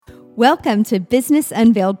Welcome to Business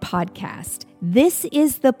Unveiled Podcast. This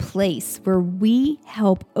is the place where we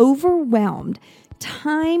help overwhelmed,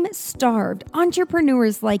 time-starved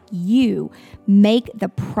entrepreneurs like you make the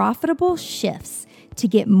profitable shifts to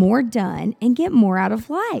get more done and get more out of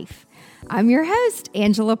life. I'm your host,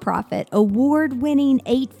 Angela Profit, award-winning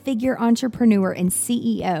 8-figure entrepreneur and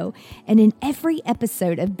CEO. And in every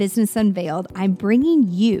episode of Business Unveiled, I'm bringing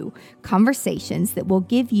you conversations that will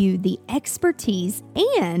give you the expertise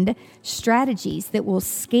and strategies that will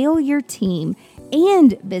scale your team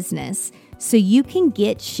and business so you can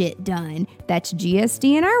get shit done. That's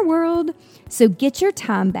GSD in our world. So get your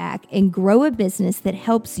time back and grow a business that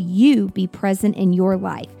helps you be present in your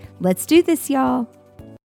life. Let's do this, y'all.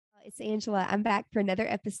 It's Angela. I'm back for another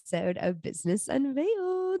episode of Business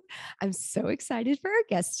Unveiled. I'm so excited for our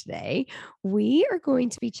guest today. We are going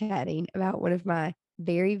to be chatting about one of my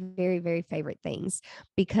very, very, very favorite things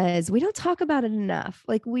because we don't talk about it enough.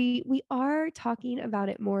 Like we are talking about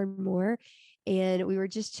it more and more. And we were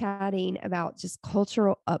just chatting about just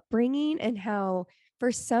cultural upbringing and how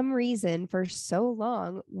for some reason, for so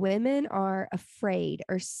long, women are afraid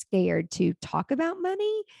or scared to talk about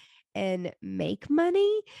money and make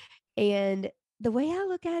money. And the way I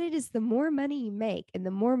look at it is the more money you make and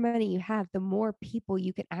the more money you have, the more people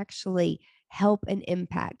you can actually help and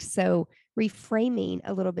impact. So reframing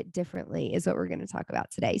a little bit differently is what we're going to talk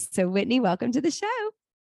about today. So Whitney, welcome to the show.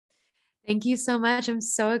 Thank you so much. I'm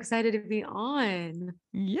so excited to be on.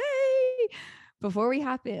 Yay. Before we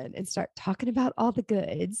hop in and start talking about all the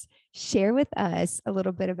goods, share with us a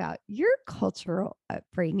little bit about your cultural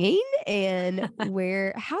upbringing and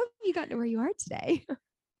how have you gotten to where you are today?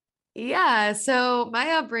 Yeah. So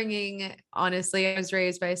my upbringing, honestly, I was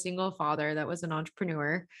raised by a single father that was an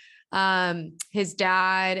entrepreneur. His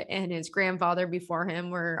dad and his grandfather before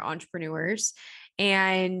him were entrepreneurs.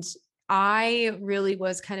 And I really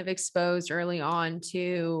was kind of exposed early on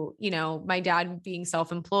to, my dad being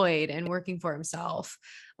self-employed and working for himself.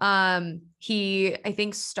 I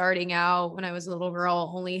think starting out when I was a little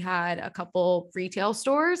girl, only had a couple retail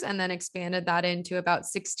stores and then expanded that into about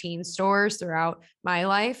 16 stores throughout my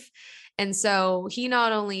life. And so he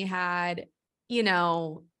not only had, he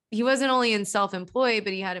wasn't only in self-employed,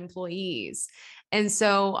 but he had employees. And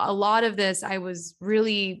so a lot of this, I was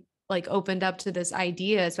really opened up to this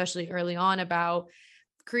idea, especially early on, about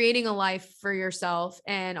creating a life for yourself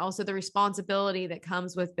and also the responsibility that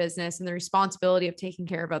comes with business and the responsibility of taking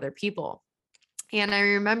care of other people. And I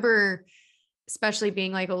remember, especially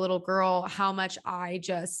being a little girl, how much I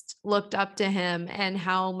just looked up to him and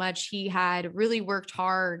how much he had really worked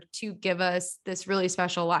hard to give us this really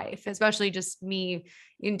special life, especially just me,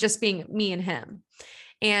 just being me and him.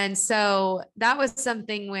 And so that was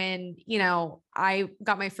something when, I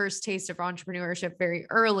got my first taste of entrepreneurship very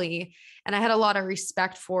early, and I had a lot of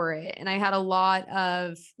respect for it. And I had a lot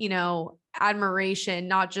of, admiration,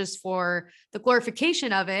 not just for the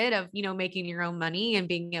glorification of it, of, making your own money and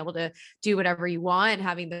being able to do whatever you want and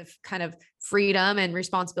having the kind of freedom and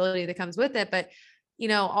responsibility that comes with it. But,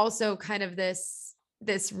 also kind of this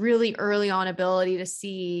really early on ability to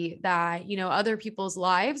see that, other people's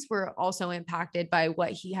lives were also impacted by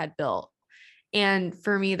what he had built. And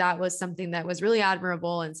for me, that was something that was really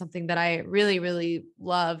admirable and something that I really, really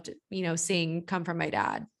loved, seeing come from my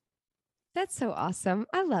dad. That's so awesome.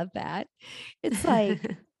 I love that. It's like,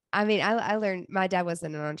 I learned my dad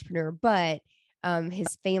wasn't an entrepreneur, but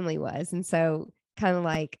his family was. And so kind of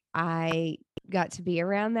like I got to be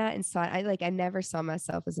around that. And so I never saw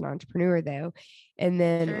myself as an entrepreneur though. And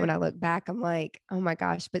then Sure. when I look back, I'm like, oh my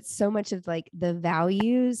gosh, but so much of the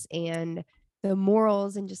values and the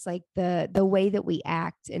morals and just the way that we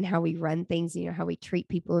act and how we run things, how we treat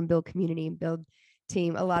people and build community and build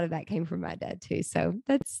team, a lot of that came from my dad too. So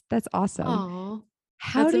that's awesome. Oh,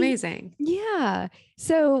 How that's do you, amazing. yeah.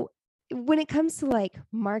 So when it comes to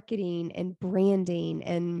marketing and branding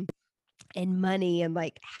and money and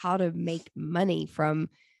how to make money from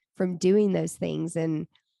doing those things, and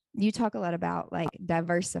you talk a lot about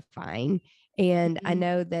diversifying. And I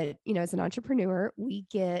know that, as an entrepreneur, we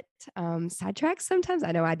get sidetracked sometimes.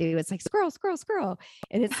 I know I do. It's like scroll, scroll, scroll.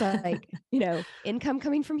 And it's income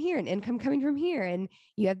coming from here and income coming from here. And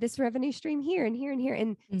you have this revenue stream here and here and here.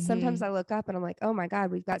 And sometimes I look up and I'm like, oh my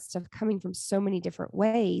God, we've got stuff coming from so many different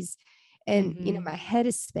ways. And, my head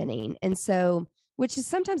is spinning. And so, which is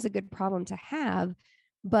sometimes a good problem to have,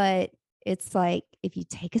 but it's like, if you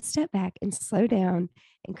take a step back and slow down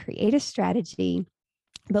and create a strategy.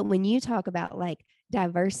 But when you talk about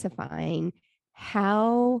diversifying,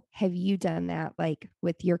 how have you done that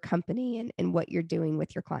with your company and what you're doing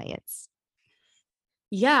with your clients?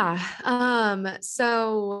 Yeah.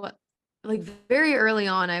 So like very early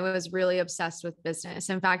on, I was really obsessed with business.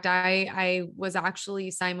 In fact, I was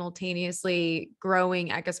actually simultaneously growing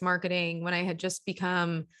Eckes Marketing when I had just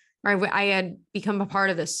become, I had become a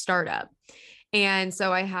part of this startup. And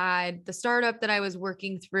so I had the startup that I was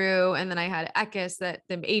working through, and then I had Eckes, that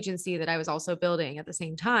the agency that I was also building at the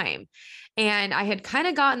same time. And I had kind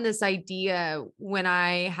of gotten this idea when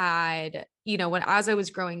I had, when as I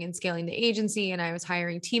was growing and scaling the agency and I was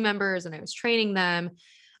hiring team members and I was training them,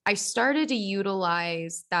 I started to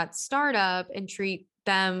utilize that startup and treat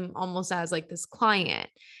them almost as like this client.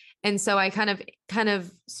 And so I kind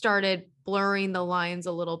of started blurring the lines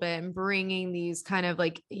a little bit and bringing these kind of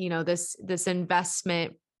like, this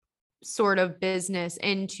investment sort of business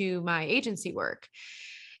into my agency work.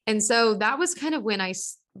 And so that was kind of when I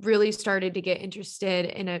really started to get interested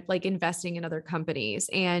in like investing in other companies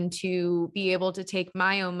and to be able to take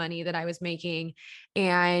my own money that I was making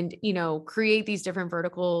and, create these different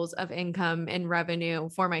verticals of income and revenue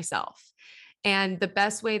for myself. And the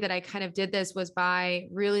best way that I kind of did this was by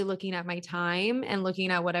really looking at my time and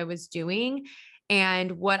looking at what I was doing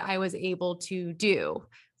and what I was able to do,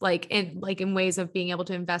 like in ways of being able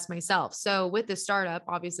to invest myself. So with the startup,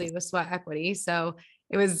 obviously it was sweat equity. So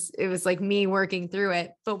it was like me working through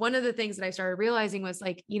it. But one of the things that I started realizing was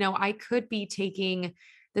like, I could be taking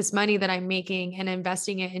this money that I'm making and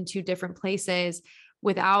investing it into different places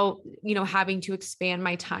without, having to expand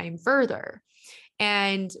my time further.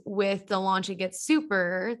 And with the launch of Get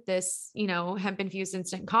Super, this, hemp infused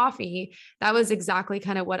instant coffee, that was exactly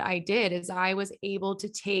kind of what I did is I was able to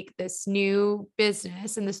take this new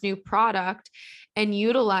business and this new product and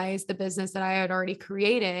utilize the business that I had already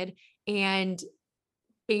created and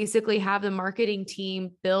basically have the marketing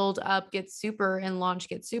team build up Get Super and launch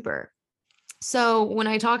Get Super. So when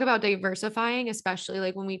I talk about diversifying, especially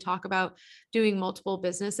like when we talk about doing multiple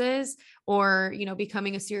businesses or,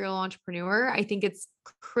 becoming a serial entrepreneur, I think it's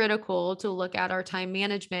critical to look at our time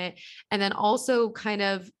management and then also kind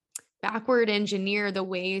of backward engineer the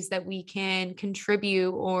ways that we can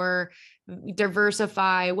contribute or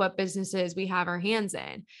diversify what businesses we have our hands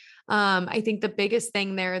in. I think the biggest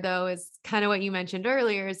thing there, though, is kind of what you mentioned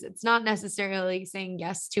earlier is it's not necessarily saying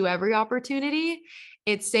yes to every opportunity.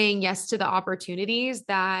 It's saying yes to the opportunities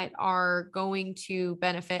that are going to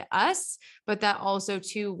benefit us, but that also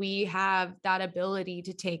too, we have that ability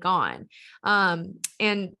to take on.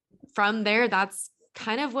 And from there, that's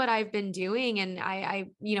kind of what I've been doing. And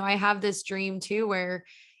I have this dream too, where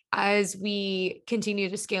as we continue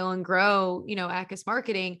to scale and grow, Eckes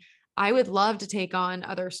Marketing, I would love to take on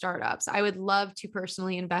other startups. I would love to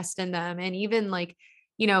personally invest in them and even like,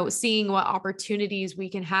 seeing what opportunities we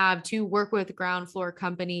can have to work with ground floor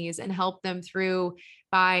companies and help them through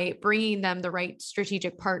by bringing them the right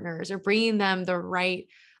strategic partners or bringing them the right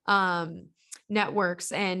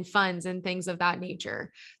networks and funds and things of that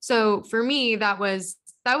nature. So for me, that was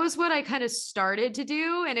what I kind of started to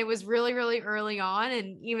do. And it was really, really early on.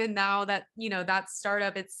 And even now that, that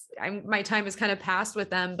startup, my time has kind of passed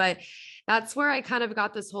with them, but that's where I kind of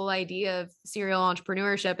got this whole idea of serial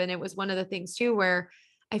entrepreneurship. And it was one of the things too, where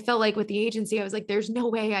I felt like with the agency, I was like, there's no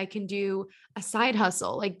way I can do a side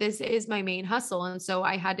hustle. Like this is my main hustle. And so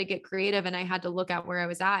I had to get creative and I had to look at where I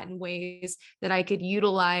was at in ways that I could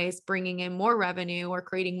utilize bringing in more revenue or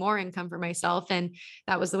creating more income for myself. And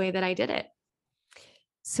that was the way that I did it.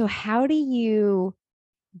 So how do you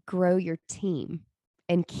grow your team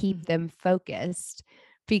and keep them focused?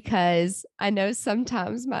 Because I know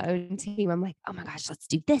sometimes my own team, I'm like, oh my gosh, let's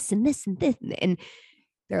do this and this and this. And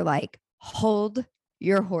they're like, hold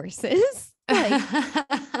your horses. Like,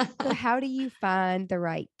 so how do you find the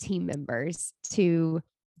right team members to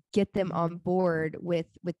get them on board with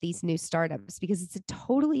these new startups? Because it's a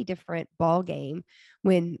totally different ball game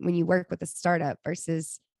when you work with a startup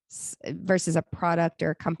versus a product or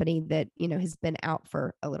a company that has been out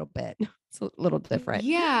for a little bit. It's a little different.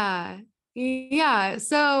 Yeah. Yeah.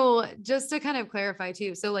 So just to kind of clarify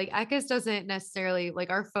too. So like Eckes doesn't necessarily like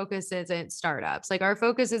our focus isn't startups. Like our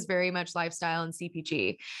focus is very much lifestyle and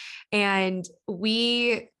CPG. And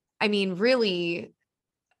really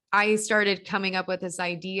I started coming up with this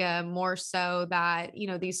idea more so that,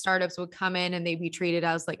 these startups would come in and they'd be treated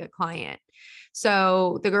as like a client.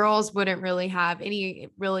 So the girls wouldn't really have any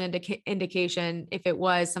real indication if it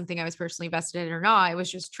was something I was personally invested in or not. It was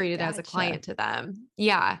just treated as a client to them.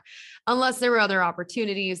 Yeah. Unless there were other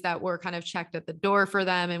opportunities that were kind of checked at the door for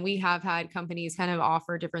them. And we have had companies kind of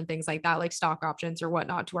offer different things like that, like stock options or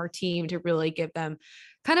whatnot to our team to really give them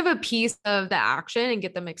kind of a piece of the action and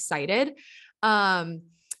get them excited.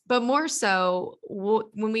 But more so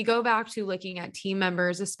when we go back to looking at team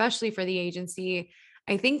members, especially for the agency,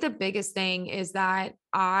 I think the biggest thing is that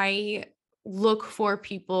I look for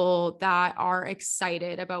people that are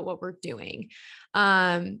excited about what we're doing,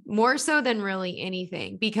 more so than really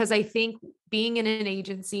anything, because I think being in an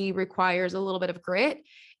agency requires a little bit of grit.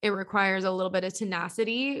 It requires a little bit of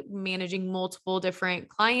tenacity, managing multiple different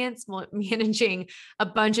clients, managing a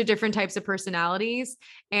bunch of different types of personalities,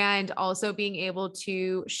 and also being able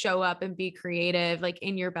to show up and be creative, like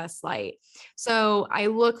in your best light. So I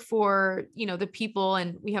look for, the people,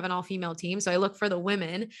 and we have an all female team. So I look for the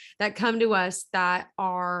women that come to us that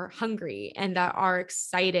are hungry and that are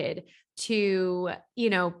excited to,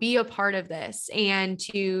 be a part of this and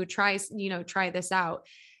to try this out.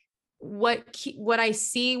 What I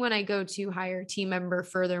see when I go to hire a team member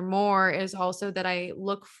furthermore is also that I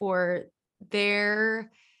look for their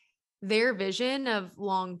vision of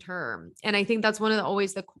long term. And I think that's one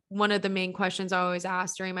of the main questions I always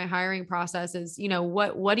ask during my hiring process is,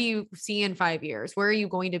 what do you see in 5 years? Where are you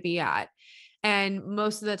going to be at? And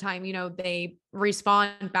most of the time, they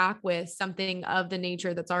respond back with something of the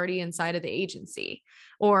nature that's already inside of the agency,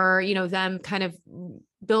 or, them kind of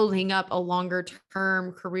building up a longer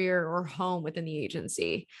term career or home within the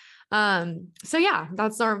agency. So yeah,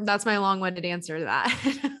 that's my long-winded answer to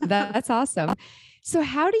that. That's awesome. So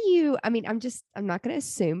how do you, I mean, I'm not going to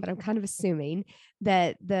assume, but I'm kind of assuming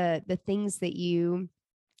that the things that you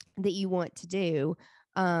want to do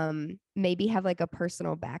maybe have like a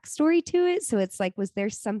personal backstory to it. So it's like, was there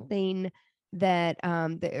something that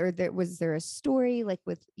was there a story like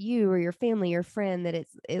with you or your family or friend that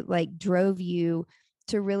it like drove you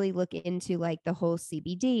to really look into like the whole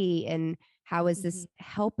CBD, and how is this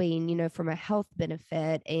helping, from a health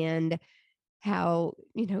benefit, and how,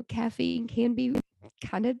 caffeine can be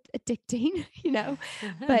kind of addicting,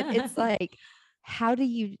 but it's like, how did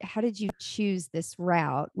you choose this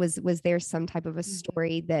route? Was there some type of a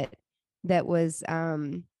story that was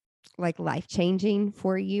like life-changing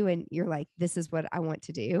for you, and you're like, this is what I want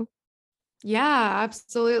to do? Yeah,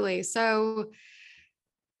 absolutely. So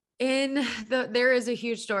there is a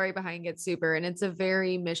huge story behind Get Super, and it's a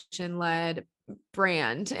very mission-led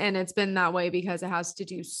brand. And it's been that way because it has to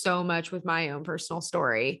do so much with my own personal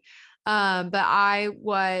story. But I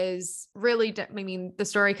was really, the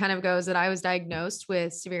story kind of goes that I was diagnosed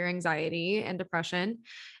with severe anxiety and depression.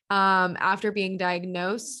 After being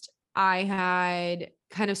diagnosed, I had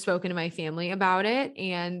kind of spoken to my family about it,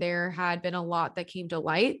 and there had been a lot that came to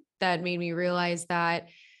light that made me realize that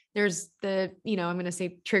there's I'm going to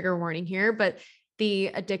say trigger warning here, but the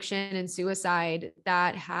addiction and suicide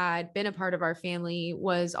that had been a part of our family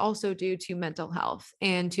was also due to mental health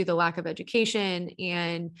and to the lack of education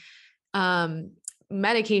and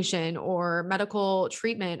medication or medical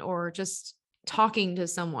treatment, or just talking to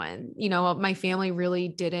someone. My family really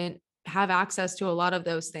didn't have access to a lot of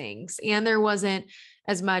those things. And there wasn't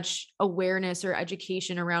as much awareness or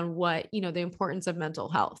education around what, the importance of mental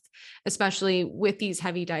health, especially with these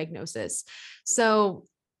heavy diagnoses. So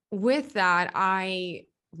with that, I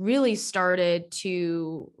really started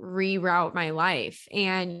to reroute my life.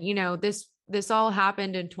 And, this all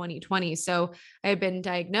happened in 2020. So I had been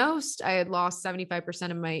diagnosed. I had lost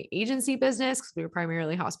 75% of my agency business because we were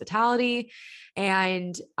primarily hospitality.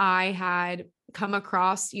 And I had come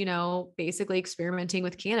across, basically experimenting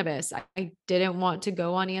with cannabis. I didn't want to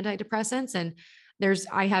go on antidepressants, and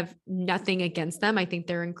I have nothing against them. I think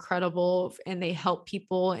they're incredible and they help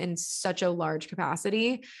people in such a large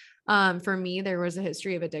capacity. For me, there was a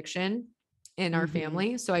history of addiction in our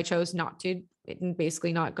family. So I chose not to,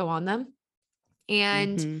 basically not go on them.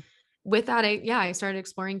 And with that, I started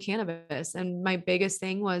exploring cannabis, and my biggest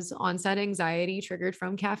thing was onset anxiety triggered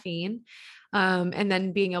from caffeine, and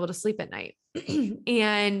then being able to sleep at night.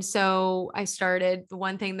 And so the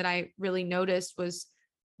one thing that I really noticed was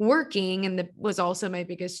working, and was also my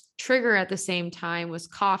biggest trigger at the same time, was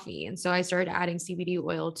coffee. And so I started adding CBD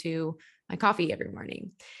oil to my coffee every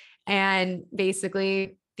morning. And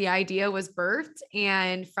basically the idea was birthed.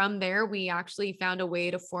 And from there, we actually found a way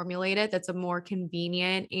to formulate it that's a more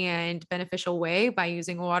convenient and beneficial way by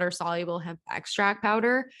using water soluble hemp extract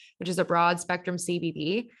powder, which is a broad spectrum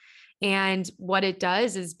CBD. And what it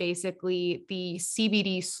does is basically the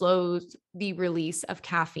CBD slows the release of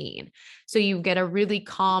caffeine. So you get a really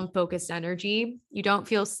calm, focused energy. You don't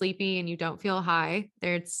feel sleepy and you don't feel high.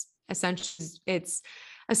 It's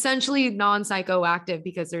essentially non-psychoactive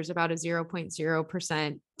because there's about a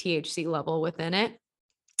 0.0% THC level within it.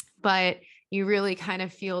 But you really kind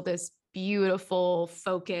of feel this beautiful,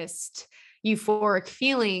 focused, euphoric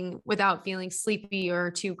feeling without feeling sleepy or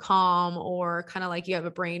too calm or kind of like you have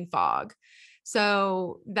a brain fog.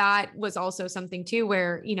 So that was also something too,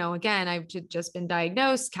 where, again, I've just been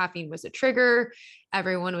diagnosed. Caffeine was a trigger.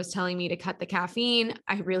 Everyone was telling me to cut the caffeine.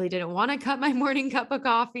 I really didn't want to cut my morning cup of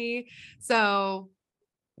coffee. So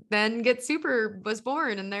then Get Super was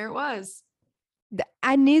born, and there it was.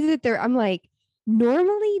 I knew that I'm like,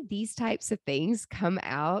 normally these types of things come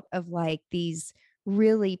out of like these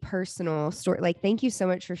really personal story. Like, thank you so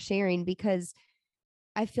much for sharing, because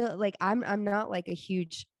I feel like I'm not like a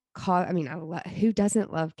huge I mean, who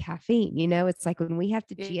doesn't love caffeine? It's like when we have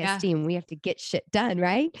to GST and we have to get shit done,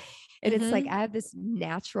 right? And it's like I have this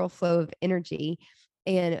natural flow of energy.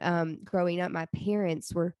 And growing up, my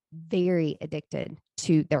parents were very addicted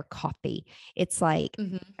to their coffee. It's like,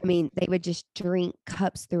 I mean, they would just drink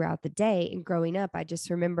cups throughout the day. And growing up, I just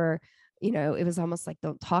remember, it was almost like,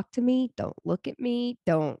 don't talk to me, don't look at me,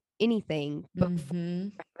 don't anything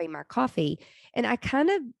before having my coffee. And I kind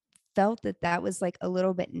of felt that was like a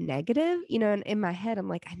little bit negative, and in my head, I'm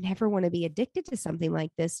like, I never want to be addicted to something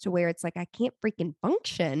like this, to where it's like, I can't freaking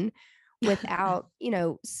function without,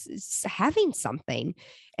 having something.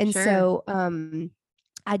 And so,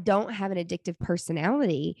 I don't have an addictive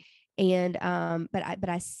personality. And, but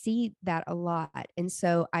I see that a lot. And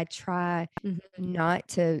so I try not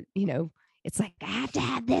to, it's like, I have to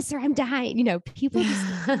have this or I'm dying. People just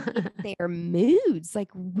their moods like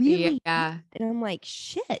really. Yeah. And I'm like,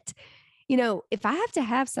 shit, if I have to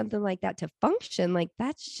have something like that to function, like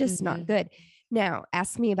that's just not good. Now,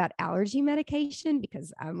 ask me about allergy medication,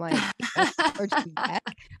 because I'm like, I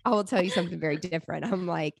will tell you something very different. I'm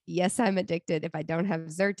like, yes, I'm addicted. If I don't have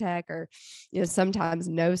Zyrtec or, sometimes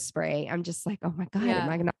no spray, I'm just like, oh my God, am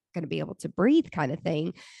I not going to be able to breathe, kind of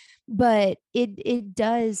thing. But it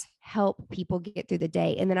does help people get through the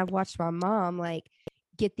day. And then I've watched my mom like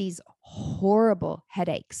get these horrible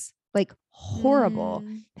headaches, like horrible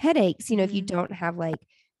headaches, if you don't have like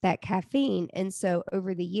that caffeine. And so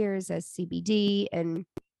over the years, as CBD and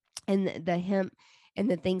the hemp and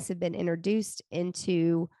the things have been introduced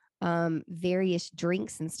into various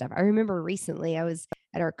drinks and stuff. I remember recently I was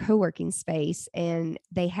at our co-working space and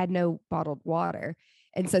they had no bottled water.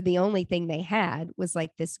 And so the only thing they had was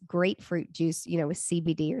like this grapefruit juice, with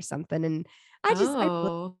CBD or something. And I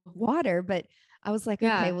love water, but I was like,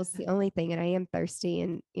 okay, well, it's the only thing. And I am thirsty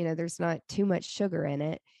and, there's not too much sugar in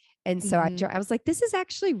it. And so I was like, this is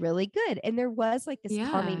actually really good. And there was like this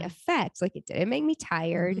calming effect. Like it didn't make me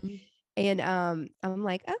tired. And I'm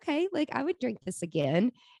like, okay, like I would drink this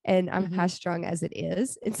again. And I'm high strung as it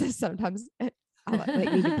is. And so sometimes I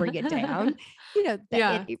like need to bring it down.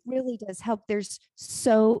 It really does help. There's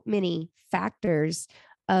so many factors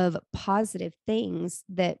of positive things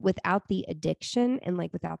that without the addiction and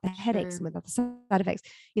like without the headaches and without the side effects,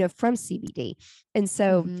 from CBD. And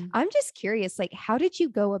so I'm just curious, like, how did you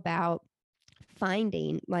go about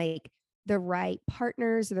finding like the right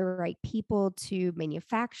partners, the right people to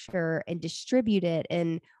manufacture and distribute it?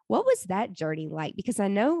 And what was that journey like? Because I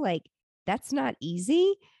know like that's not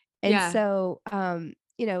easy. And so,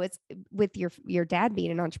 it's with your dad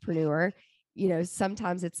being an entrepreneur,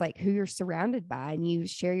 sometimes it's like who you're surrounded by and you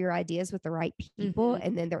share your ideas with the right people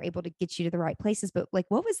and then they're able to get you to the right places. But like,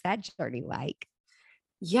 what was that journey like?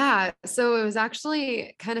 Yeah. So it was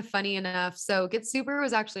actually kind of funny enough. So Get Super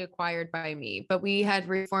was actually acquired by me, but we had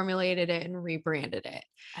reformulated it and rebranded it.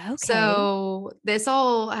 Okay. So this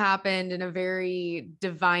all happened in a very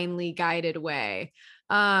divinely guided way.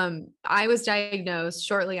 I was diagnosed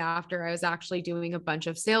shortly after. I was actually doing a bunch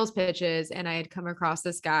of sales pitches and I had come across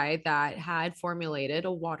this guy that had formulated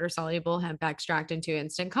a water soluble hemp extract into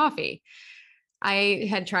instant coffee. I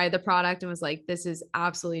had tried the product and was like, this is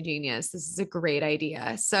absolutely genius. This is a great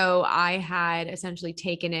idea. So I had essentially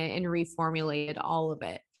taken it and reformulated all of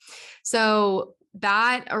it. So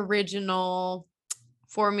that original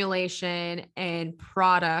formulation and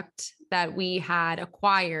product that we had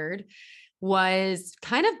acquired was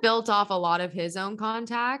kind of built off a lot of his own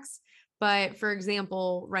contacts. But for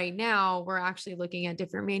example, right now we're actually looking at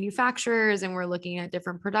different manufacturers and we're looking at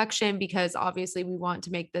different production because obviously we want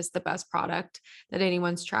to make this the best product that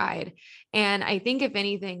anyone's tried. And I think if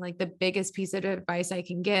anything, like the biggest piece of advice I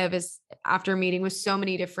can give is after meeting with so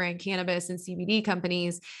many different cannabis and CBD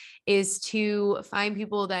companies is to find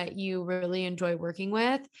people that you really enjoy working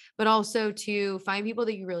with, but also to find people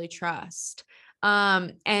that you really trust.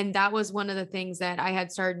 And that was one of the things that I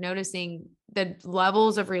had started noticing, the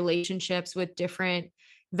levels of relationships with different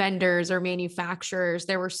vendors or manufacturers.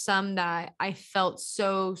 There were some that I felt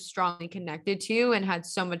so strongly connected to and had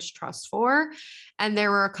so much trust for. And there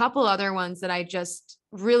were a couple other ones that I just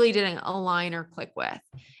really didn't align or click with.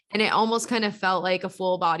 And it almost kind of felt like a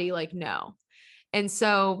full body, like, no. And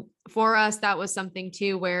so for us, that was something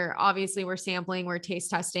too, where obviously we're sampling, we're taste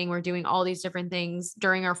testing, we're doing all these different things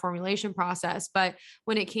during our formulation process. But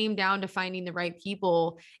when it came down to finding the right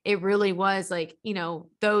people, it really was like,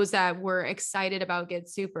 those that were excited about Get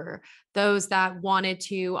Super, those that wanted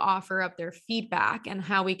to offer up their feedback and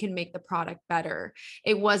how we can make the product better.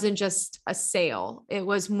 It wasn't just a sale. It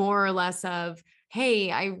was more or less of,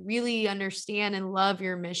 hey, I really understand and love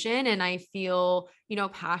your mission. And I feel,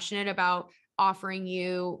 passionate about offering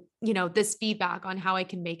you, this feedback on how I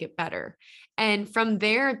can make it better. And from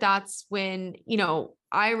there, that's when,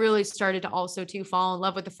 I really started to also to fall in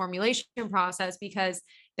love with the formulation process, because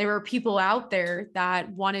there were people out there that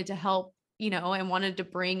wanted to help, and wanted to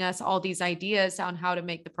bring us all these ideas on how to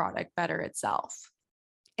make the product better itself.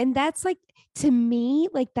 And that's like, to me,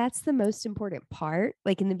 like that's the most important part,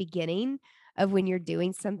 like in the beginning of when you're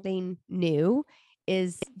doing something new,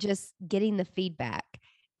 is just getting the feedback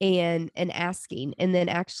and asking, and then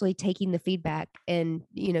actually taking the feedback and,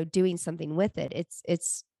 doing something with it.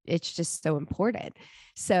 It's just so important.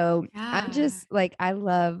 So I'm just like, I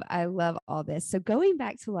love all this. So going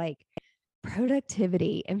back to like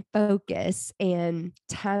productivity and focus and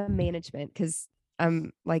time management, because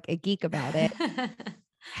I'm like a geek about it.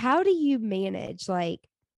 How do you manage like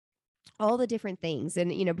all the different things?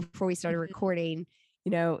 And, before we started recording,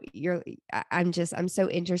 I'm so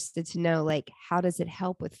interested to know, like, how does it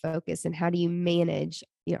help with focus, and how do you manage,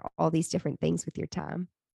 all these different things with your time?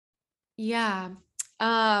 Yeah.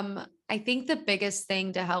 I think the biggest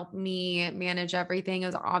thing to help me manage everything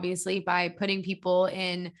is obviously by putting people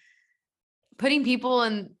in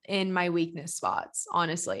my weakness spots,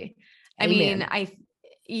 honestly. Amen.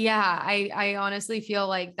 I honestly feel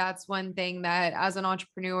like that's one thing that as an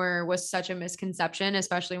entrepreneur was such a misconception,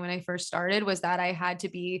 especially when I first started, was that I had to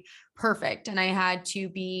be perfect and I had to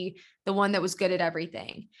be the one that was good at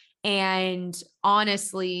everything. And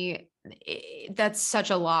honestly, that's such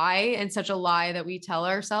a lie, and such a lie that we tell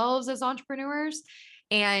ourselves as entrepreneurs.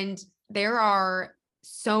 And there are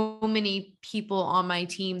so many people on my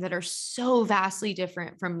team that are so vastly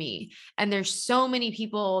different from me. And there's so many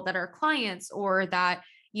people that are clients or that,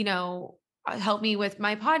 help me with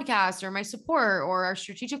my podcast or my support or our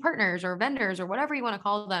strategic partners or vendors or whatever you want to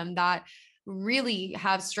call them, that really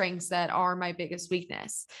have strengths that are my biggest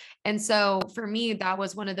weakness. And so for me, that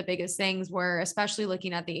was one of the biggest things, where especially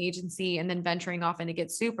looking at the agency and then venturing off into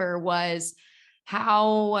Get Super, was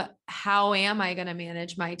how am I going to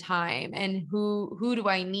manage my time, and who do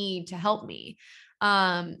I need to help me?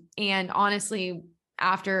 And honestly,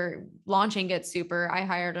 after launching Get Super, I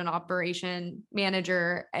hired an operation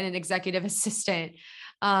manager and an executive assistant.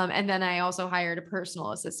 And then I also hired a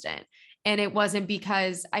personal assistant. And it wasn't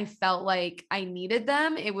because I felt like I needed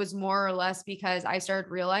them. It was more or less because I started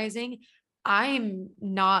realizing I'm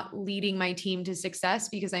not leading my team to success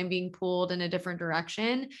because I'm being pulled in a different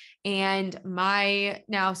direction. And my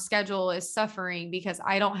now schedule is suffering because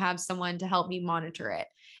I don't have someone to help me monitor it.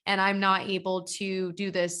 And I'm not able to do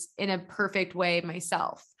this in a perfect way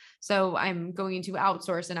myself. So I'm going to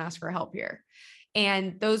outsource and ask for help here.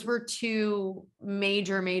 And those were two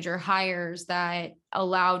major hires that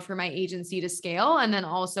allowed for my agency to scale, and then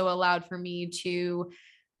also allowed for me to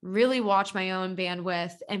really watch my own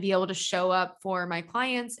bandwidth and be able to show up for my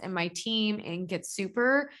clients and my team and Get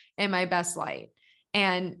Super in my best light.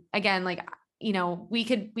 And again, like, we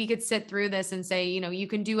could sit through this and say, you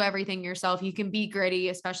can do everything yourself. You can be gritty,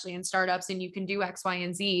 especially in startups, and you can do X, Y,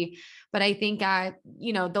 and Z. But I think at,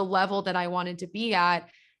 the level that I wanted to be at,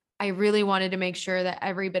 I really wanted to make sure that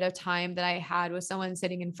every bit of time that I had with someone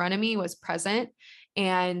sitting in front of me was present,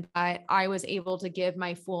 and that I was able to give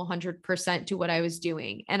my full 100% to what I was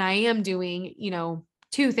doing. And I am doing,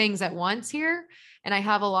 two things at once here, and I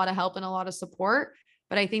have a lot of help and a lot of support.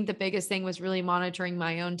 But I think the biggest thing was really monitoring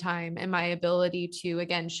my own time and my ability to,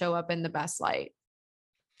 again, show up in the best light.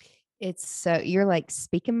 It's so, you're like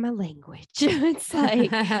speaking my language. It's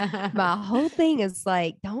like my whole thing is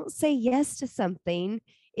like, don't say yes to something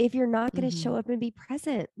if you're not going to show up and be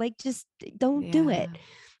present. Like, just don't do it.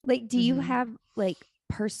 Like, do you have like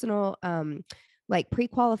personal, like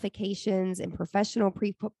pre-qualifications and professional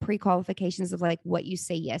pre-qualifications of like what you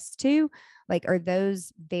say yes to? Like, are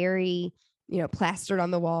those very, plastered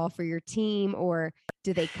on the wall for your team, or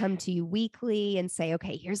do they come to you weekly and say,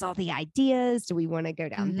 okay, here's all the ideas. Do we want to go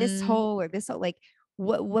down this hole or this hole? Like,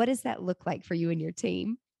 what does that look like for you and your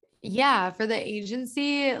team? Yeah, for the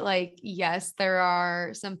agency, like, yes, there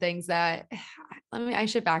are some things that I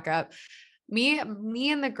should back up. Me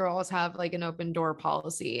and the girls have like an open door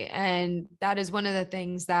policy. And that is one of the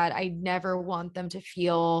things that I never want them to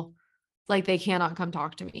feel like they cannot come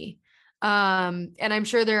talk to me. And I'm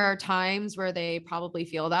sure there are times where they probably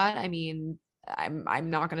feel that. I mean,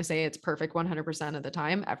 I'm not going to say it's perfect 100% of the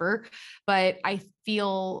time ever, but I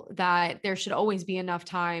feel that there should always be enough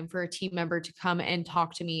time for a team member to come and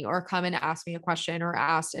talk to me or come and ask me a question or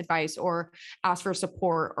ask advice or ask for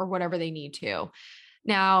support or whatever they need to.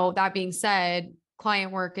 Now, that being said,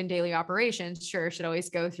 client work and daily operations sure should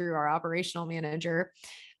always go through our operational manager.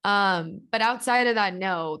 But outside of that,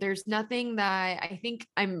 no, there's nothing that I think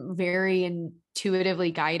I'm very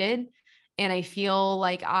intuitively guided. And I feel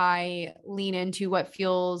like I lean into what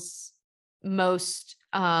feels most,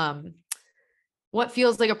 what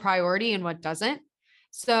feels like a priority and what doesn't.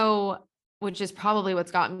 So, which is probably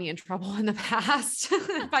what's gotten me in trouble in the past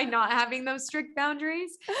by not having those strict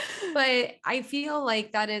boundaries. But I feel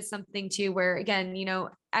like that is something too, where again,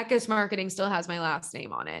 Eckes Marketing still has my last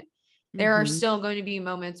name on it. There are still going to be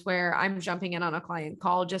moments where I'm jumping in on a client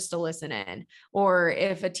call just to listen in, or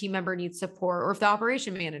if a team member needs support, or if the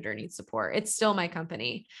operation manager needs support, it's still my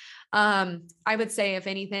company. I would say, if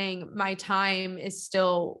anything, my time is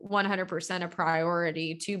still 100% a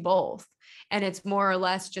priority to both. And it's more or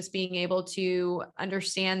less just being able to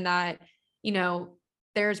understand that,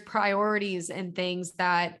 there's priorities and things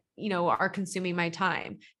that, are consuming my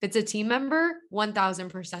time. If it's a team member,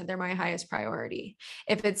 1000%, they're my highest priority.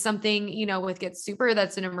 If it's something, with Get Super,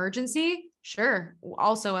 that's an emergency, sure,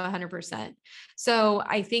 also 100%. So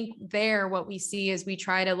I think what we see is we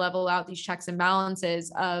try to level out these checks and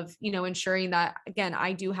balances of, ensuring that, again,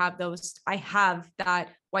 I have that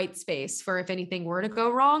white space for if anything were to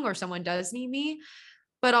go wrong or someone does need me.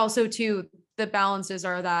 But also too, the balances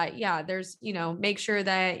are that, yeah, there's, make sure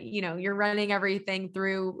that, you're running everything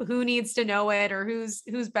through who needs to know it or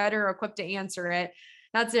who's better equipped to answer it.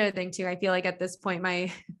 That's the other thing too. I feel like at this point,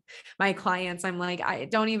 my clients, I'm like, I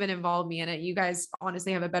don't even involve me in it. You guys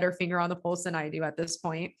honestly have a better finger on the pulse than I do at this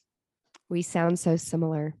point. We sound so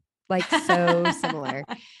similar. Like so similar.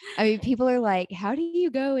 I mean, people are like, how do you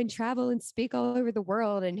go and travel and speak all over the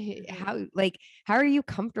world? And how are you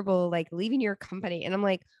comfortable like leaving your company? And I'm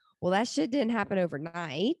like, well, that shit didn't happen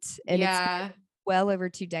overnight. And it's been well over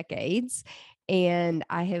 2 decades. And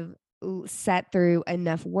I have sat through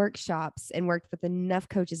enough workshops and worked with enough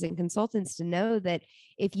coaches and consultants to know that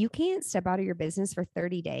if you can't step out of your business for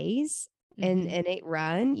 30 days and it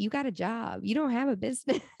run, you got a job. You don't have a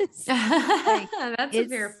business. That's a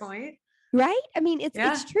fair point. Right? I mean,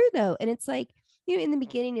 it's true though. And it's like, in the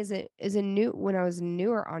beginning when I was a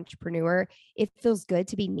newer entrepreneur, it feels good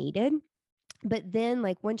to be needed. But then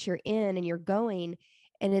like once you're in and you're going,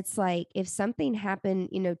 and it's like, if something happened,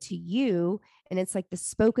 to you, and it's like the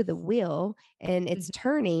spoke of the wheel and it's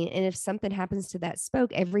turning, and if something happens to that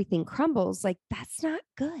spoke, everything crumbles. Like, that's not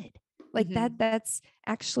good. Like that's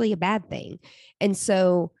actually a bad thing. And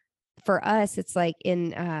so for us, it's like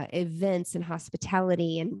in events and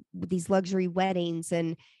hospitality and these luxury weddings,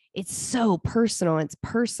 and it's so personal. It's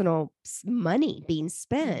personal money being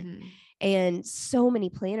spent. And so many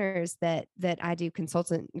planners that I do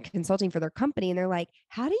consulting for their company, and they're like,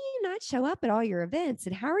 how do you not show up at all your events?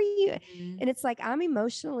 And how are you? And it's like, I'm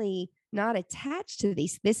emotionally not attached to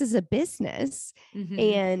these. This is a business.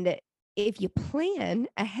 And if you plan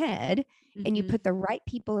ahead and you put the right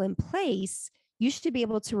people in place, you should be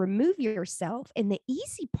able to remove yourself. And the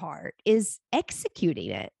easy part is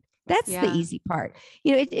executing it. That's the easy part.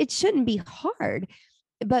 It shouldn't be hard,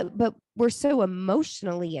 but we're so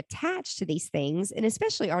emotionally attached to these things. And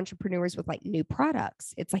especially entrepreneurs with like new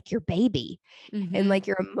products, it's like your baby and like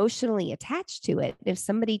you're emotionally attached to it. If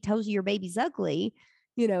somebody tells you your baby's ugly,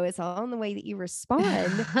 it's all in the way that you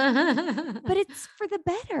respond, but it's for the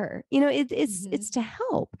better, it's to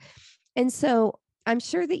help. And so I'm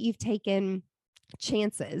sure that you've taken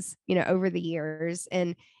chances, over the years.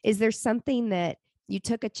 And is there something that you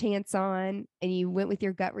took a chance on and you went with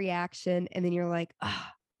your gut reaction, and then you're like, oh,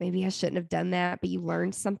 maybe I shouldn't have done that, but you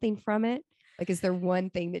learned something from it? Like, is there one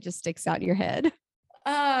thing that just sticks out in your head?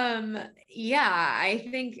 Yeah, I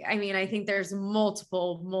think there's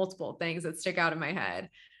multiple things that stick out in my head.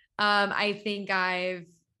 I think I've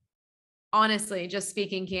honestly, just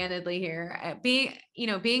speaking candidly here, being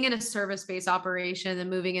in a service-based operation and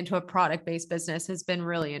moving into a product-based business has been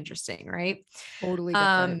really interesting, right? Totally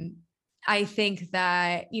different. I think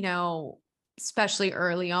that, especially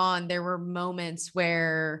early on, there were moments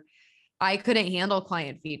where I couldn't handle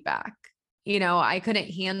client feedback. I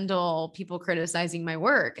couldn't handle people criticizing my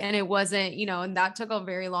work. And it wasn't, and that took a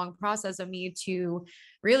very long process of me to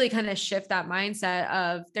really kind of shift that mindset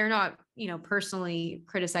of, they're not, personally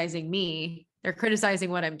criticizing me. They're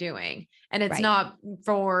criticizing what I'm doing. And it's not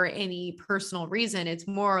for any personal reason. It's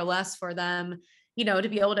more or less for them, to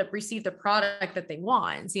be able to receive the product that they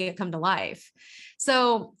want and see it come to life.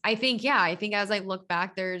 So I think as I look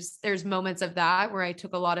back, there's moments of that where I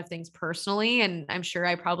took a lot of things personally, and I'm sure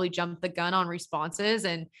I probably jumped the gun on responses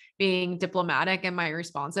and being diplomatic in my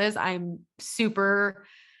responses.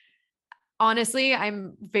 Honestly,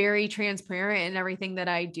 I'm very transparent in everything that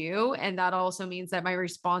I do. And that also means that my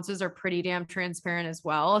responses are pretty damn transparent as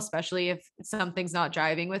well, especially if something's not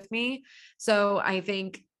jiving with me. So I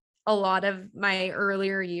think a lot of my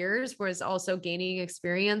earlier years was also gaining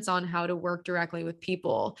experience on how to work directly with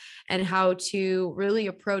people and how to really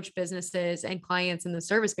approach businesses and clients in the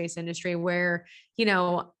service-based industry where,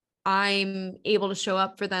 I'm able to show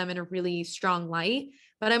up for them in a really strong light,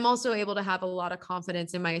 but I'm also able to have a lot of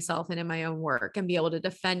confidence in myself and in my own work and be able to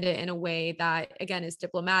defend it in a way that, again, is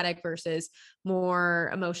diplomatic versus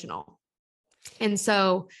more emotional. And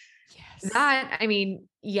so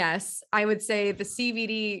yes, I would say the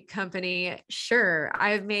CBD company, sure,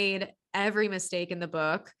 I've made every mistake in the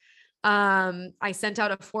book. I sent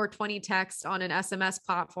out a 420 text on an SMS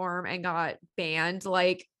platform and got banned.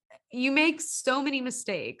 Like, you make so many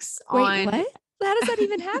mistakes. Wait, what? How does that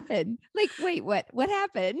even happen? Like, wait, what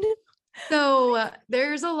happened? So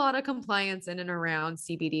there's a lot of compliance in and around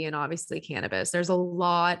CBD and obviously cannabis. There's a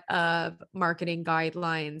lot of marketing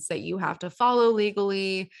guidelines that you have to follow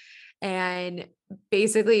legally. And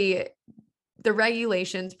basically the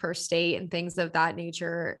regulations per state and things of that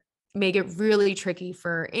nature make it really tricky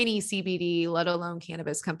for any CBD, let alone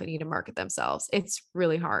cannabis company, to market themselves. It's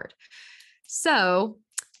really hard. So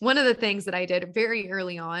one of the things that I did very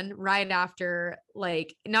early on, right after we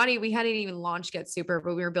hadn't even launched Get Super,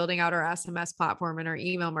 but we were building out our SMS platform and our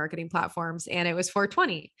email marketing platforms, and it was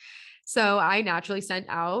 420. So I naturally sent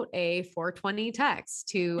out a 420 text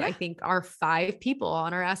to, I think, our 5 people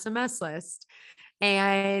on our SMS list.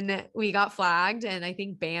 And we got flagged and I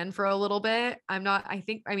think banned for a little bit.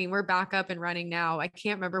 We're back up and running now. I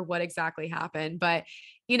can't remember what exactly happened, but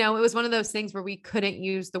it was one of those things where we couldn't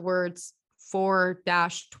use the words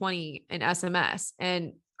 4-20 in SMS.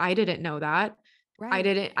 And I didn't know that.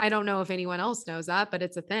 Right. I don't know if anyone else knows that, but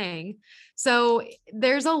it's a thing. So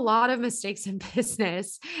there's a lot of mistakes in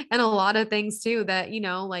business and a lot of things too that,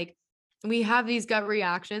 we have these gut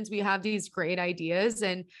reactions, we have these great ideas,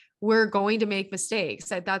 and we're going to make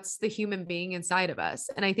mistakes. That's the human being inside of us.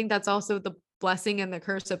 And I think that's also the blessing and the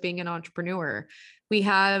curse of being an entrepreneur. We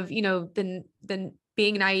have, the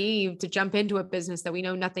being naive to jump into a business that we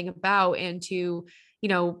know nothing about and to,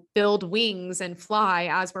 build wings and fly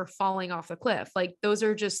as we're falling off the cliff. Like, those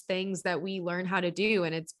are just things that we learn how to do.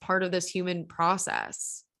 And it's part of this human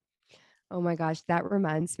process. Oh my gosh. That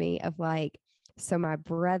reminds me of so my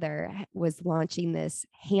brother was launching this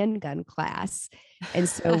handgun class. And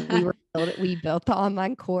so we built the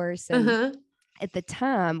online course. And at the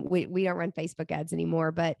time, we don't run Facebook ads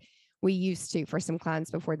anymore, but we used to for some clients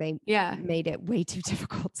before they made it way too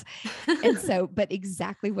difficult. And so, but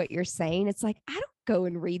exactly what you're saying, it's like, I don't go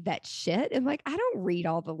and read that shit. And I don't read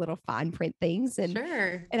all the little fine print things. And,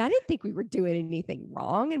 and I didn't think we were doing anything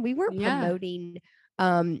wrong. And we weren't promoting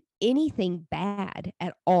anything bad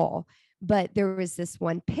at all. But there was this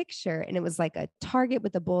one picture and it was like a target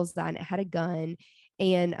with a bullseye and it had a gun.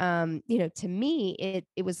 And, to me,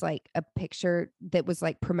 it was like a picture that was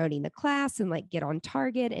like promoting the class and get on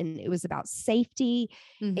target. And it was about safety.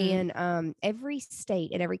 Mm-hmm. And every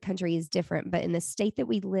state and every country is different. But in the state that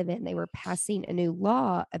we live in, they were passing a new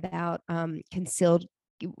law about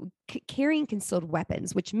carrying concealed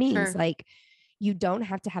weapons, which means you don't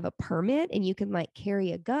have to have a permit and you can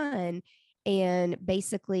carry a gun and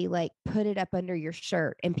basically put it up under your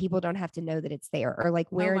shirt and people don't have to know that it's there, or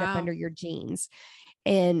wear it up under your jeans.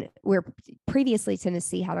 And where previously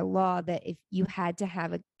Tennessee had a law that if you had to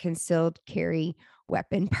have a concealed carry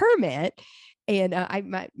weapon permit, and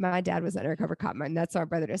my dad was an undercover cop, and that's our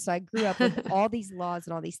brother. So I grew up with all these laws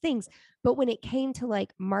and all these things. But when it came to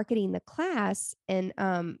marketing the class and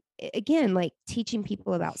again, teaching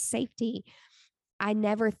people about safety, I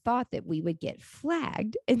never thought that we would get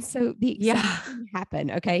flagged. And so the exact thing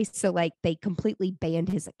happened. Okay. So they completely banned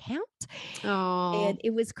his account. And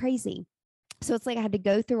it was crazy. So it's I had to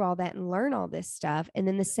go through all that and learn all this stuff. And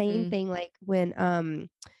then the same thing, when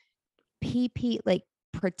PP,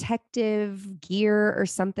 protective gear or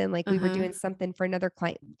something, we were doing something for another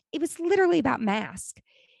client. It was literally about mask.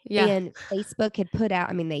 Yeah. And Facebook had put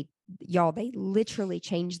out, they literally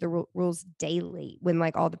changed the rules daily when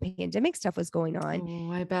all the pandemic stuff was going on.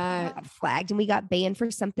 Oh, I bet. We got flagged and we got banned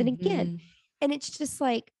for something again. And it's just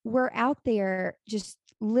we're out there just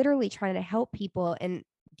literally trying to help people and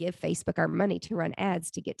give Facebook our money to run ads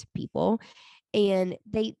to get to people. And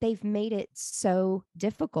they've made it so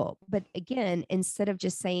difficult. But again, instead of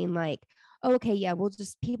just saying like, oh, okay, yeah,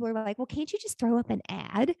 people are like, well, can't you just throw up an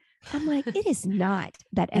ad? I'm like, it is not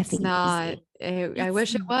that It's effing not. easy. I It's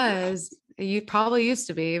wish it was. You probably used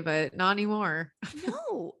to be, but not anymore.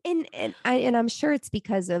 no. And I'm sure it's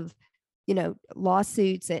because of,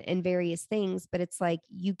 lawsuits and various things, but it's like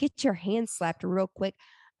you get your hands slapped real quick.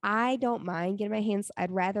 I don't mind getting my hands.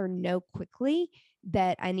 I'd rather know quickly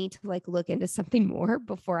that I need to like look into something more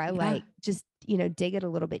before I Yeah. like just, dig it a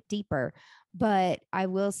little bit deeper. But I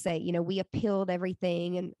will say, we appealed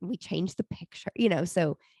everything and we changed the picture,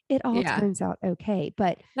 so it all Yeah. turns out okay.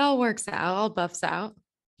 But It all works out, all buffs out.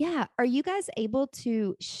 yeah, are you guys able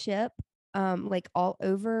to ship like all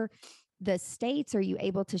over the states? Are you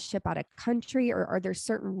able to ship out of country, or are there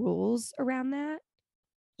certain rules around that?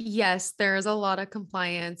 Yes, there's a lot of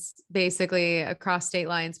compliance basically across state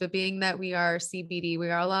lines, but being that we are CBD, we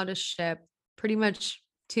are allowed to ship pretty much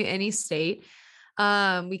to any state.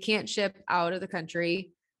 We can't ship out of the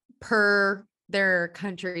country per their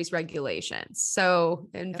country's regulations. So,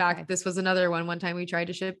 in Okay. fact, this was another one. One time we tried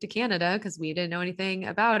to ship to Canada because we didn't know anything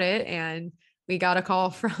about it, and we got a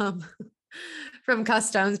call from from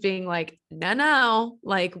customs being like, no,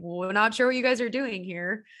 like we're not sure what you guys are doing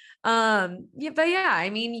here. Yeah, but yeah, I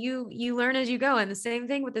mean, you learn as you go. And the same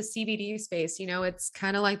thing with the CBD space, it's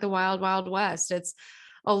kind of like the wild west. It's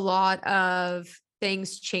a lot of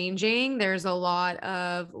things changing. There's a lot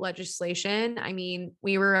of legislation. I mean,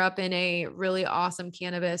 we were up in a really awesome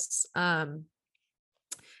cannabis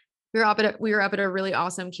we were up at a really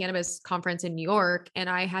awesome cannabis conference in New York, and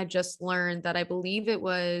I had just learned that I believe it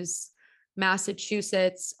was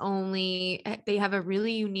Massachusetts only, they have a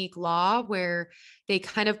really unique law where they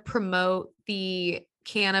kind of promote the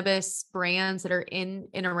cannabis brands that are in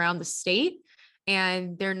and around the state,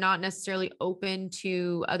 and they're not necessarily open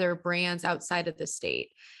to other brands outside of the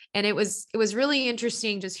state. And it was really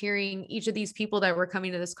interesting just hearing each of these people that were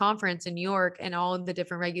coming to this conference in New York and all of the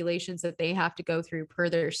different regulations that they have to go through per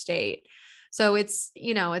their state. So it's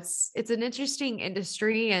an interesting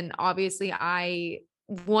industry. And obviously I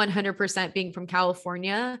 100% being from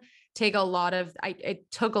California, I took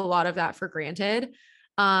a lot of that for granted.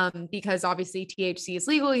 Because obviously THC is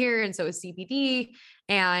legal here and so is CBD,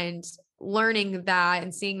 and learning that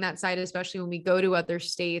and seeing that side, especially when we go to other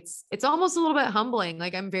states, it's almost a little bit humbling.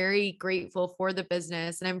 Like I'm very grateful for the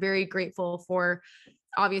business and I'm very grateful for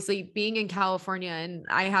obviously being in California, and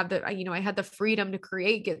I had the freedom to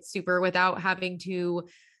create Get Super without having to,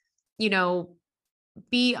 you know,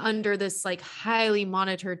 be under this like highly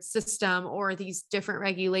monitored system or these different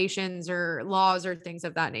regulations or laws or things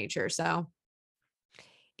of that nature. So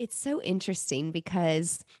It's so interesting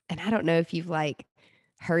because, and I don't know if you've like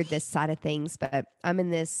heard this side of things, but I'm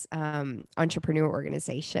in this entrepreneur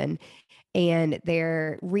organization, and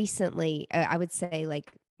they're recently, I would say,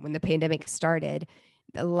 like when the pandemic started,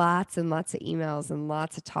 lots and lots of emails and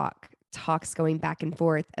lots of talks going back and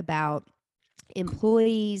forth about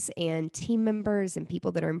employees and team members and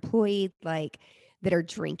people that are employed, like that are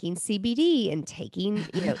drinking CBD and taking,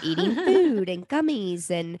 eating food and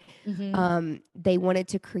gummies. And they wanted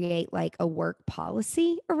to create like a work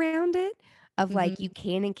policy around it of like, you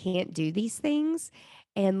can and can't do these things.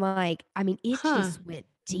 And like, I mean, it just went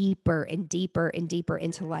deeper and deeper and deeper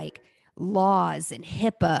into like laws and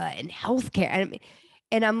HIPAA and healthcare.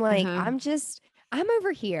 And I'm like, I'm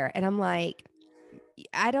over here and I'm like,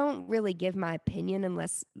 I don't really give my opinion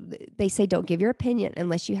unless they say don't give your opinion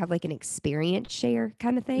unless you have like an experience share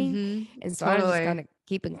kind of thing. And so I was just kind of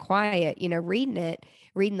keeping quiet, reading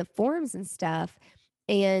the forums and stuff.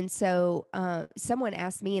 And so someone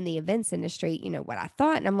asked me in the events industry, what I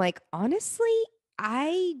thought. And I'm like, honestly,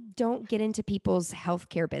 I don't get into people's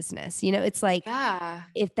healthcare business. It's like,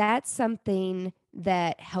 if that's something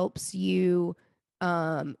that helps you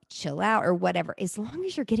chill out or whatever, as long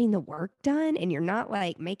as you're getting the work done and you're not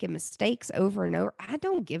like making mistakes over and over, I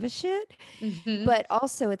don't give a shit. But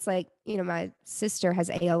also it's like, my sister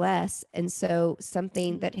has ALS. And so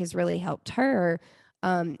something that has really helped her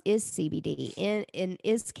is CBD and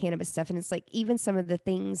is cannabis stuff. And it's like, even some of the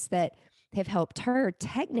things that have helped her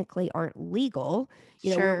technically aren't legal,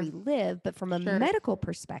 where we live, but from a medical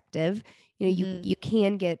perspective, you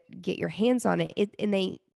can get your hands on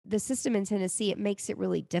it. The system in Tennessee, it makes it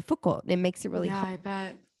really difficult. It makes it really hard. I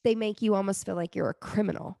bet. They make you almost feel like you're a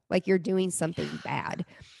criminal, like you're doing something bad.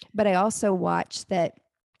 But I also watched that,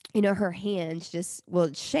 her hands just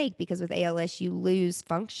will shake because with ALS, you lose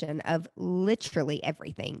function of literally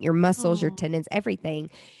everything, your muscles, your tendons, everything.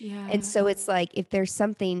 Yeah. And so it's like, if there's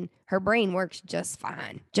something, her brain works just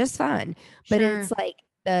fine. But it's like,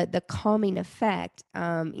 the calming effect,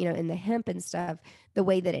 in the hemp and stuff, the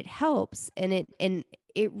way that it helps. And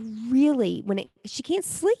it really, she can't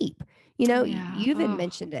sleep, Yeah. you even Oh,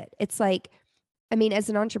 mentioned it. It's like, I mean, as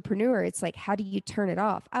an entrepreneur, it's like, how do you turn it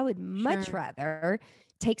off? I would much sure. rather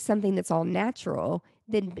take something that's all natural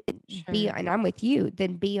than be, Sure. and I'm with you,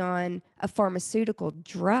 than be on a pharmaceutical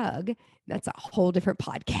drug. That's a whole different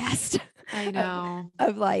podcast I of, know.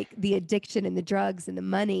 of like the addiction and the drugs and the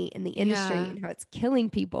money and the industry Yeah. and how it's killing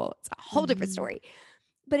people. It's a whole different Mhm. story.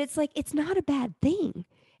 But it's like, it's not a bad thing.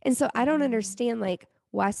 And so I don't Mhm. understand like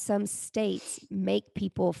why some states make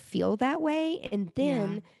people feel that way. And Yeah.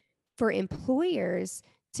 then for employers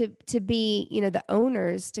to be, the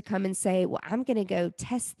owners to come and say, well, I'm going to go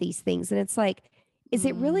test these things. And it's like, is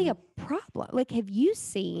it really a Mm. problem? Like, have you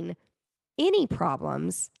seen any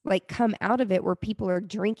problems like come out of it where people are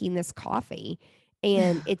drinking this coffee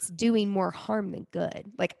and it's doing more harm than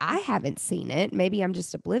good? Like, I haven't seen it. Maybe I'm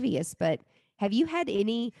just oblivious, but have you had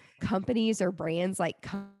any companies or brands like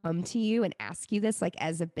come to you and ask you this, like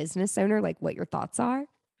as a business owner, like what your thoughts are?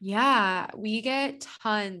 Yeah, we get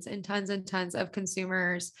tons and tons and tons of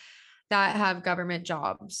consumers that have government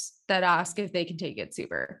jobs that ask if they can take it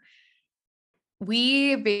super.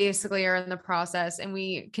 We basically are in the process and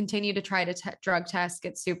we continue to try to drug test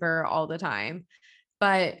get super all the time.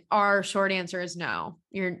 But our short answer is no.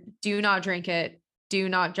 Do not drink it. Do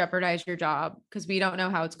not jeopardize your job because we don't know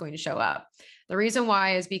how it's going to show up. The reason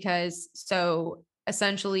why is because so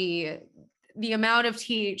essentially the amount of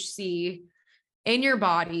THC in your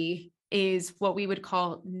body is what we would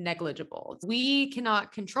call negligible. We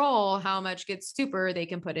cannot control how much gets super they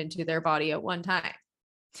can put into their body at one time.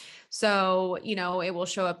 So, it will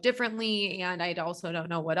show up differently. And I also don't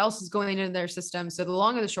know what else is going into their system. So the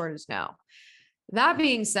long and the short is no. That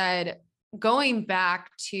being said, going back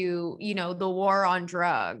to, the war on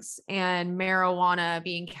drugs and marijuana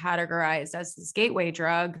being categorized as this gateway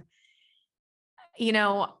drug, you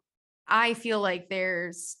know, I feel like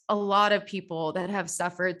there's a lot of people that have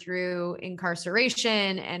suffered through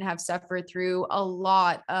incarceration and have suffered through a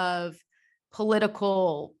lot of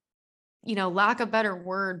political, lack of better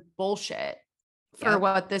word, bullshit for Yep.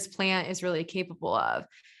 what this plant is really capable of.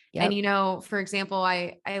 And Yep. for example,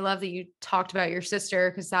 I love that you talked about your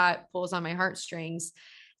sister because that pulls on my heartstrings.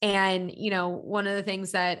 And one of the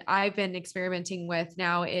things that I've been experimenting with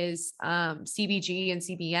now is CBG and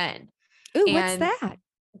CBN, Ooh, what's and that?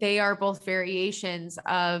 they are both variations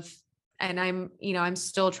of, and I'm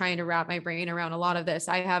still trying to wrap my brain around a lot of this.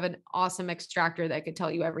 I have an awesome extractor that could tell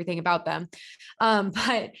you everything about them.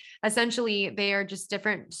 But essentially they are just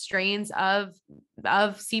different strains of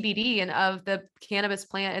CBD and of the cannabis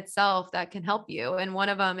plant itself that can help you. And one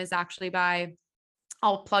of them is actually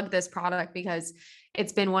I'll plug this product because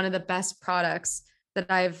it's been one of the best products that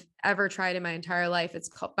I've ever tried in my entire life. It's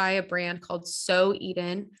called by a brand called So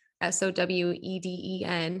Eden,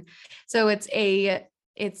 SOWEDEN. So it's a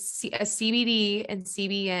CBD and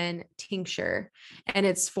CBN tincture, and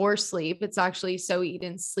it's for sleep. It's actually So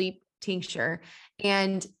Eden sleep tincture,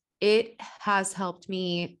 and it has helped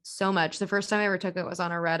me so much. The first time I ever took it was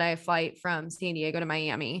on a red eye flight from San Diego to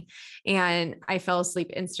Miami, and I fell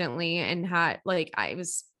asleep instantly and I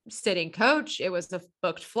was sitting coach. It was a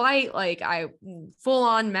booked flight, like I full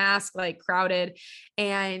on mask, like crowded,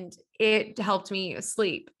 and it helped me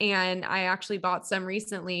sleep. And I actually bought some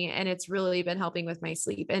recently and it's really been helping with my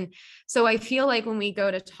sleep. And so I feel like when we go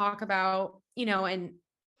to talk about, and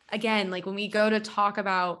again, like when we go to talk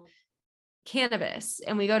about cannabis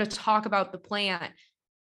and we go to talk about the plant,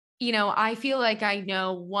 I feel like I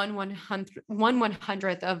know one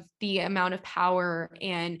hundredth of the amount of power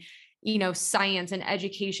and, science and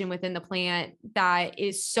education within the plant that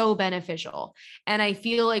is so beneficial. And I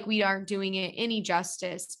feel like we aren't doing it any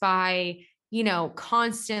justice by,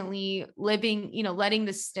 constantly living, letting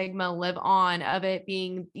the stigma live on of it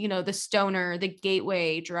being, the stoner, the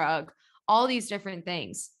gateway drug, all these different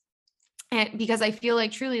things. And because I feel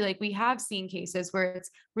like truly, like we have seen cases where it's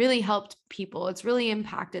really helped people, it's really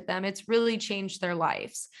impacted them, it's really changed their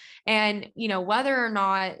lives. And, whether or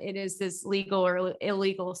not it is this legal or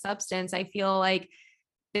illegal substance, I feel like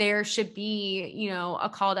there should be, a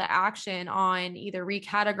call to action on either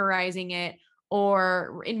recategorizing it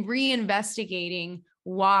or in reinvestigating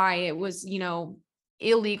why it was,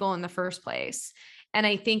 illegal in the first place. And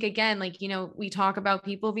I think again, like, we talk about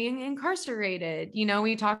people being incarcerated,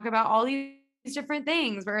 we talk about all these different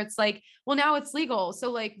things where it's like, well, now it's legal. So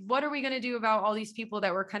like, what are we going to do about all these people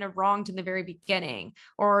that were kind of wronged in the very beginning?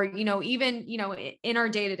 Or, even, in our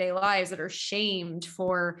day-to-day lives that are shamed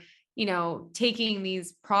for, taking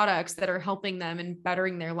these products that are helping them and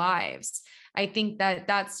bettering their lives. I think that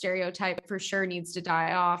that stereotype for sure needs to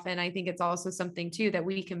die off. And I think it's also something too that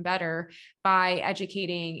we can better by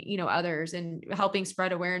educating, others and helping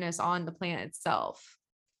spread awareness on the plant itself.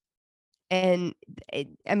 And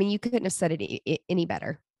I mean, you couldn't have said it any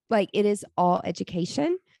better. Like, it is all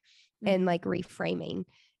education and like reframing.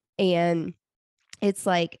 And it's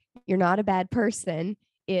like, you're not a bad person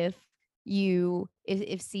if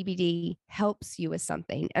CBD helps you with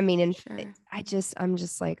something. I mean, and Sure. I'm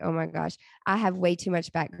just like, oh my gosh, I have way too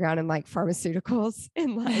much background in like pharmaceuticals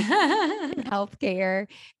and like healthcare.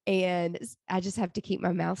 And I just have to keep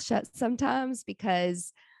my mouth shut sometimes,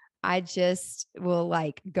 because I just will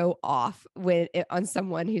like go off on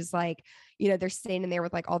someone who's like, they're standing there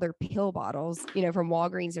with like all their pill bottles, from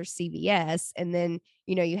Walgreens or CVS. And then,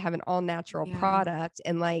 you have an all natural product,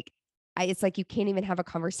 and like, it's like, you can't even have a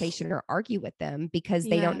conversation or argue with them because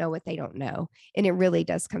they don't know what they don't know. And it really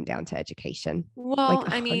does come down to education. Well,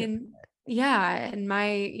 Like, I mean, yeah. And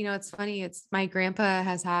it's funny. It's my grandpa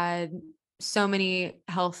has had so many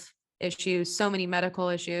health issues, so many medical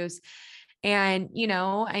issues. And,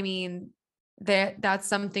 I mean, that's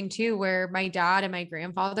something too, where my dad and my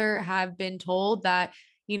grandfather have been told that,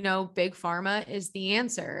 big pharma is the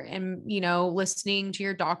answer. And, listening to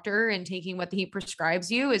your doctor and taking what he prescribes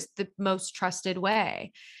you is the most trusted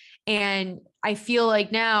way. And I feel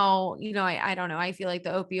like now, I don't know, I feel like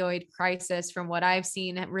the opioid crisis, from what I've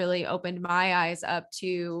seen, really opened my eyes up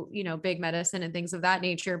to, big medicine and things of that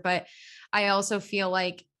nature. But I also feel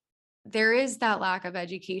like there is that lack of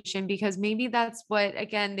education, because maybe that's what,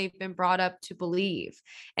 again, they've been brought up to believe.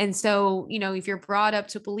 And so, if you're brought up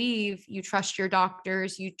to believe, you trust your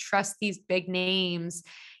doctors, you trust these big names,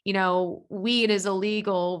 weed is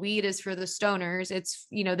illegal, weed is for the stoners. It's,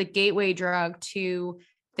 the gateway drug to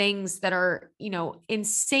things that are,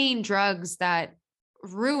 insane drugs that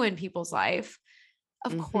ruin people's life.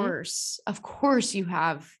 Of course you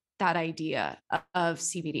have that idea of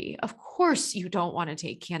CBD. Of course you don't want to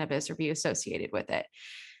take cannabis or be associated with it.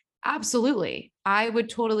 Absolutely. I would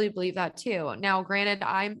totally believe that too. Now, granted,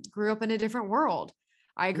 I grew up in a different world.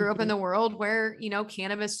 I grew up in the world where,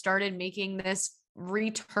 cannabis started making this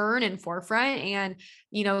return and forefront. And,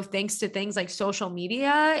 thanks to things like social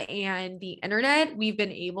media and the internet, we've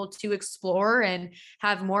been able to explore and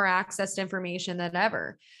have more access to information than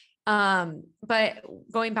ever. But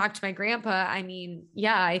going back to my grandpa, I mean,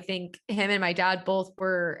 yeah, I think him and my dad both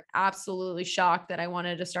were absolutely shocked that I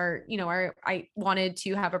wanted to start, I wanted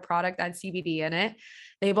to have a product that had CBD in it.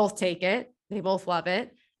 They both take it. They both love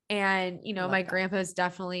it. And, my grandpa is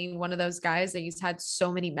definitely one of those guys that he's had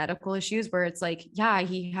so many medical issues where it's like, yeah,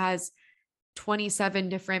 he has 27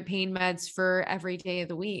 different pain meds for every day of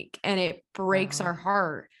the week. And it breaks our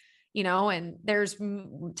heart. And there's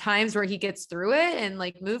times where he gets through it and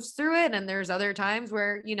like moves through it. And there's other times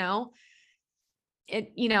where,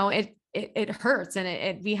 it hurts,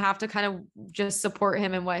 and we have to kind of just support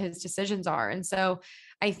him in what his decisions are. And so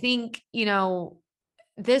I think,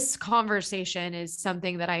 this conversation is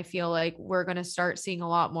something that I feel like we're going to start seeing a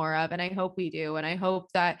lot more of. And I hope we do. And I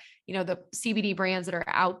hope that, the CBD brands that are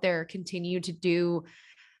out there continue to do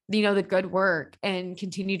the good work and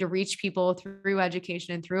continue to reach people through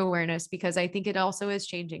education and through awareness, because I think it also is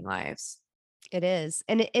changing lives. It is.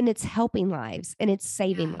 And it's helping lives, and it's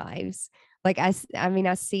saving lives. Like, I mean,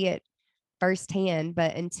 I see it firsthand,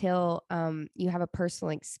 but until you have a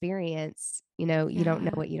personal experience, you don't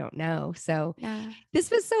know what you don't know. So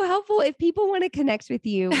this was so helpful. If people want to connect with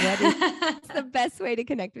you, what is the best way to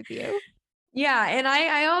connect with you? Yeah. And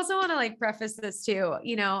I also want to like preface this too.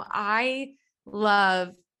 I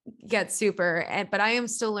love Get Super, but I am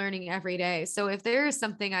still learning every day. So if there is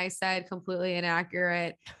something I said completely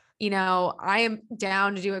inaccurate, I am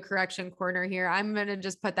down to do a correction corner here. I'm going to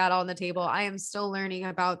just put that on the table. I am still learning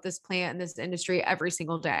about this plant and this industry every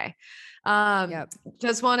single day.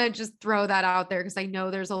 Just want to just throw that out there, because I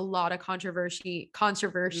know there's a lot of controversy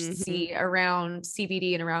around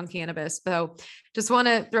CBD and around cannabis. So just want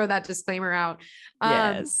to throw that disclaimer out.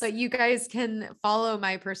 But you guys can follow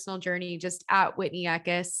my personal journey just at Whitney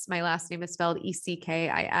Eckes. My last name is spelled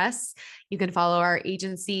Eckis. You can follow our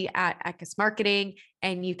agency at Eckes Marketing,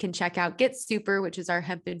 and you can check out Get Super, which is our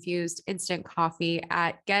hemp infused instant coffee,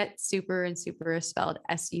 at Get Super, and super is spelled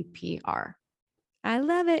SUPR. I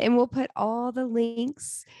love it. And we'll put all the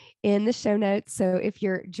links in the show notes. So if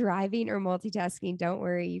you're driving or multitasking, don't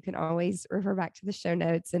worry. You can always refer back to the show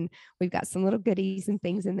notes, and we've got some little goodies and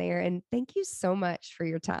things in there. And thank you so much for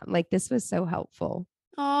your time. Like, this was so helpful.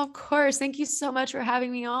 Oh, of course. Thank you so much for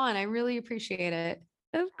having me on. I really appreciate it.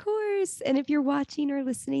 Of course. And if you're watching or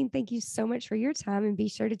listening, thank you so much for your time, and be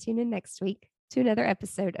sure to tune in next week to another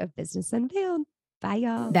episode of Business Unveiled. Bye,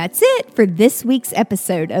 y'all. That's it for this week's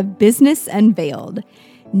episode of Business Unveiled.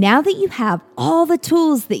 Now that you have all the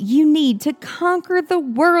tools that you need to conquer the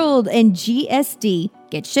world and GSD,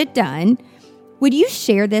 get shit done, would you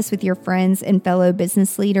share this with your friends and fellow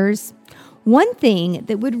business leaders? One thing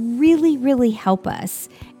that would really, really help us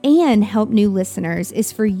and help new listeners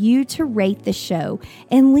is for you to rate the show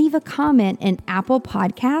and leave a comment in Apple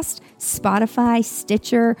Podcast, Spotify,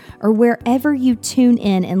 Stitcher, or wherever you tune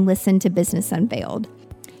in and listen to Business Unveiled.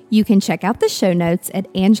 You can check out the show notes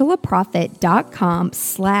at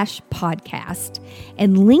angelaprofit.com/podcast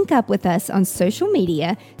and link up with us on social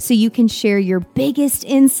media so you can share your biggest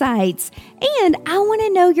insights. And I want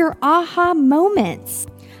to know your aha moments.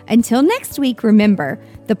 Until next week, remember,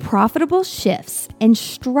 the profitable shifts and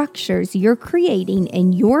structures you're creating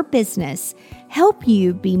in your business help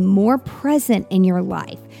you be more present in your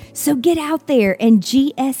life. So get out there and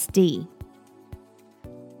GSD.